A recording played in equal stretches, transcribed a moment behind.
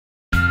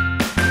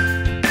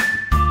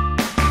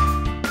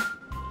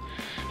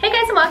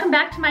and welcome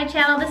back to my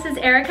channel. This is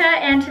Erica,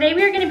 and today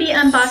we are going to be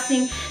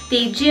unboxing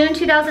the June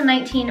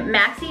 2019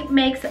 Maxie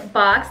Makes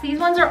box. These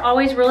ones are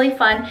always really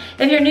fun.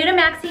 If you're new to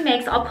Maxie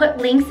Makes, I'll put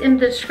links in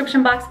the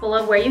description box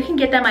below where you can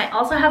get them. I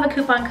also have a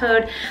coupon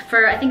code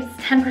for, I think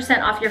it's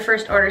 10% off your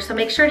first order, so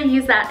make sure to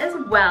use that as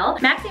well.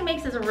 Maxie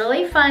Makes is a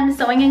really fun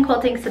sewing and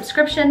quilting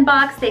subscription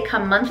box. They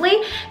come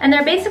monthly, and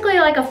they're basically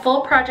like a full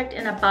project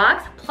in a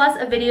box, plus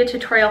a video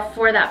tutorial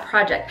for that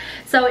project.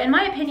 So in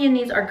my opinion,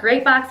 these are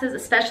great boxes,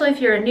 especially if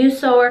you're a new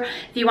sewer,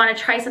 if you want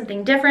to try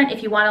something different,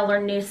 if you want to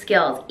learn new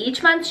skills.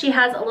 Each month she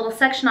has a little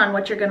section on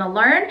what you're going to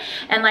learn,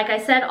 and like I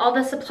said, all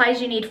the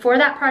supplies you need for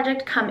that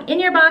project come in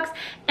your box,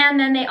 and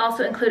then they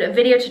also include a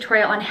video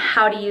tutorial on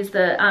how to use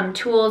the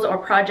tools or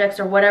projects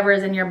or whatever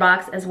is in your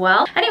box as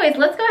well. Anyways,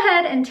 let's go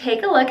ahead and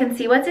take a look and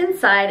see what's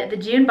inside the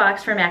June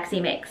box for Maxie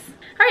Makes.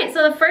 Alright,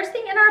 so the first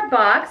thing in our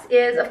box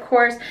is, of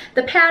course,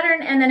 the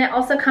pattern, and then it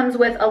also comes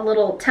with a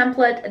little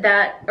template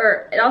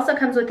it also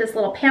comes with this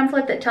little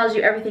pamphlet that tells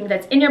you everything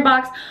that's in your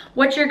box,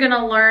 what you're going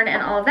to learn,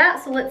 and all of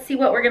that. So let's see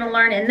what we're going to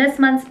learn in this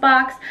month's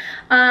box.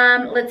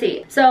 Let's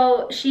see.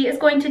 So she is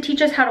going to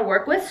teach us how to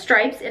work with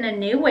stripes in a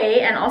new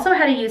way, and also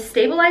how to use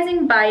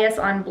stabilizing bias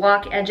on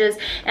block edges,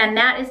 and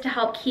that is to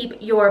help keep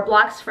your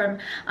blocks from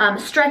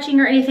stretching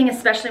or anything,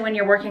 especially when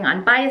you're working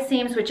on bias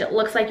seams, which it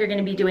looks like you're going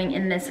to be doing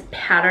in this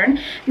pattern.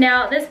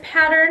 Now, this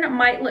pattern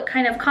might look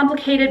kind of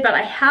complicated, but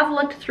I have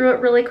looked through it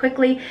really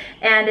quickly,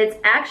 and it's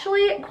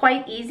actually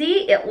quite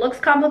easy. It looks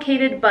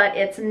complicated, but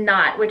it's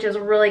not, which is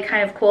really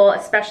kind of cool,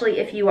 especially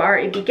if you are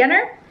a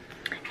beginner.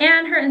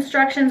 And her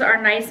instructions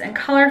are nice and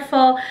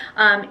colorful,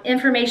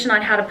 information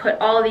on how to put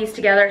all of these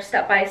together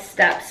step by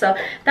step. So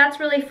that's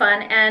really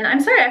fun. And I'm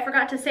sorry, I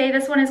forgot to say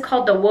this one is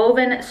called the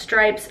Woven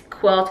Stripes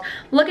Quilt.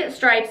 Look at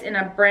stripes in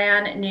a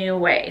brand new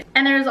way.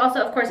 And there's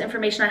also, of course,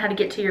 information on how to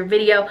get to your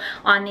video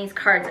on these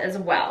cards as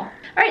well.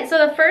 All right,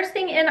 so the first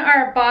thing in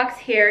our box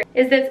here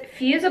is this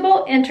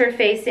fusible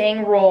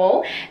interfacing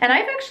roll. And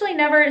I've actually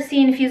never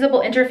seen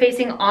fusible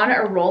interfacing on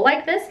a roll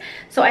like this,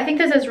 so I think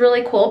this is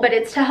really cool, but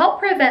it's to help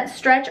prevent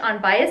stretch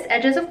on bias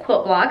edges of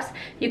quilt blocks.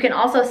 You can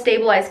also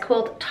stabilize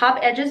quilt top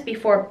edges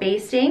before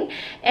basting,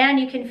 and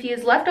you can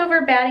fuse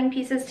leftover batting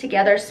pieces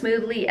together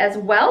smoothly as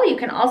well. You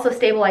can also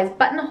stabilize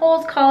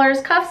buttonholes,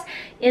 collars, cuffs,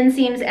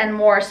 inseams, and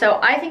more. So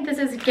I think this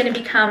is going to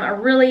become a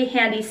really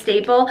handy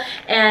staple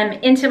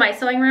into my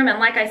sewing room, and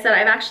like I said,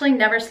 I've actually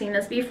never seen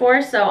this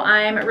before, so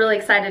I'm really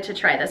excited to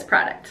try this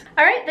product.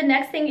 All right, the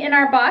next thing in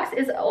our box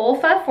is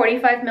Olfa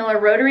 45 miller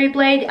rotary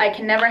blade. I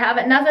can never have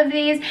enough of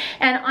these,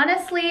 and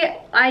honestly,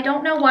 I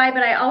don't know why,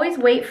 but I always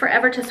wait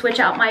forever to switch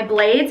out my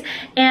blades,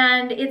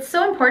 and it's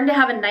so important to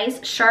have a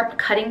nice sharp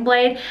cutting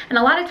blade, and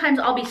a lot of times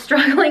I'll be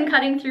struggling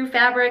cutting through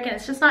fabric and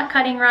it's just not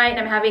cutting right, and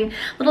I'm having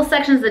little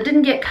sections that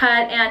didn't get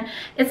cut, and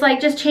it's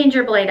like, just change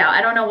your blade out.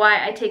 I don't know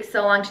why I take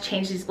so long to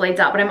change these blades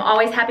out, but I'm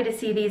always happy to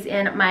see these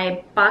in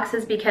my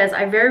boxes because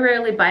I very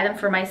rarely buy them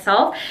for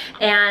myself,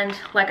 and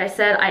like I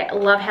said, I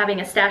love having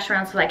a stash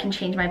around so that I can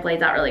change my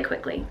blades out really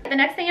quickly. The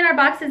next thing in our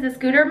box is this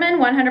Gutermann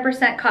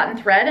 100% cotton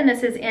thread, and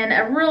this is in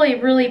a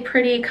really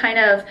pretty kind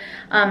of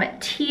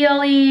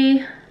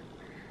tealy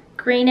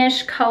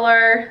greenish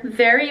color.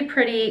 Very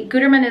pretty.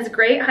 Gutermann is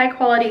great high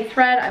quality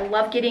thread. I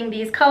love getting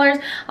these colors.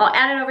 I'll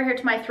add it over here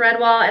to my thread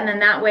wall, and then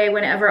that way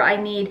whenever I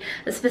need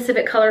a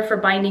specific color for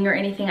binding or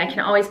anything, I can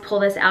always pull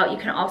this out. You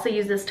can also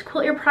use this to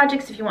quilt your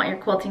projects if you want your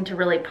quilting to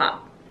really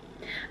pop.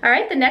 All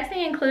right, the next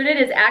thing included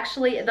is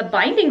actually the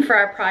binding for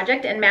our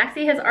project, and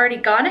Maxie has already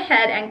gone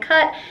ahead and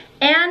cut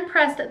and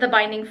pressed the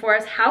binding for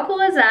us. How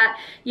cool is that?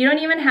 You don't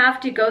even have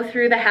to go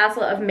through the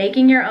hassle of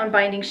making your own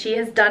binding. She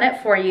has done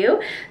it for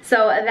you,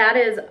 so that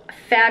is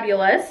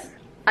fabulous.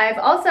 I've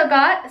also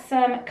got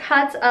some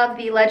cuts of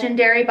the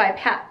Legendary by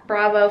Pat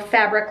Bravo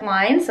fabric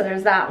line, so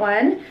there's that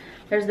one.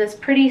 There's this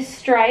pretty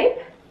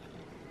stripe,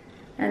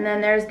 and then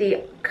there's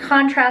the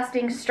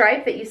contrasting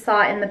stripe that you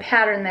saw in the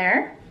pattern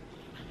there.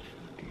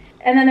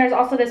 And then there's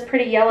also this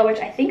pretty yellow, which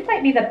I think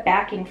might be the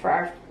backing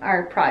for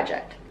our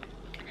project.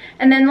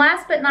 And then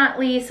last but not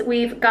least,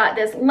 we've got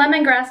this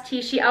lemongrass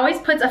tea. She always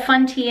puts a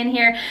fun tea in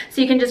here,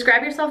 so you can just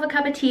grab yourself a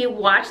cup of tea,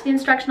 watch the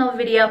instructional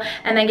video,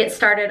 and then get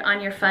started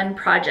on your fun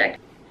project.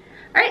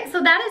 Alright,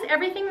 so that is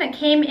everything that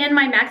came in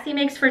my Maxie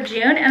Makes for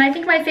June, and I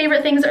think my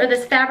favorite things are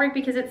this fabric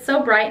because it's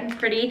so bright and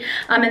pretty,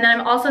 and then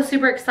I'm also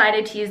super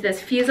excited to use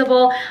this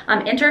fusible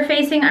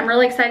interfacing. I'm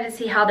really excited to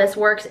see how this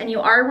works, and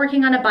you are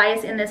working on a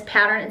bias in this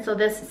pattern, and so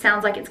this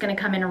sounds like it's going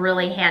to come in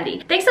really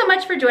handy. Thanks so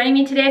much for joining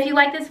me today. If you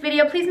like this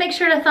video, please make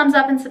sure to thumbs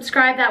up and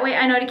subscribe. That way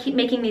I know to keep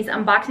making these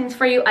unboxings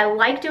for you. I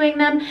like doing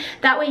them.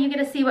 That way you get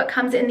to see what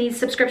comes in these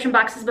subscription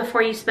boxes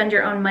before you spend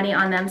your own money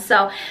on them.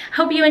 So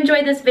hope you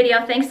enjoyed this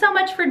video. Thanks so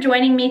much for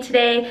joining me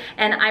today,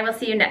 and I will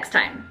see you next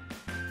time.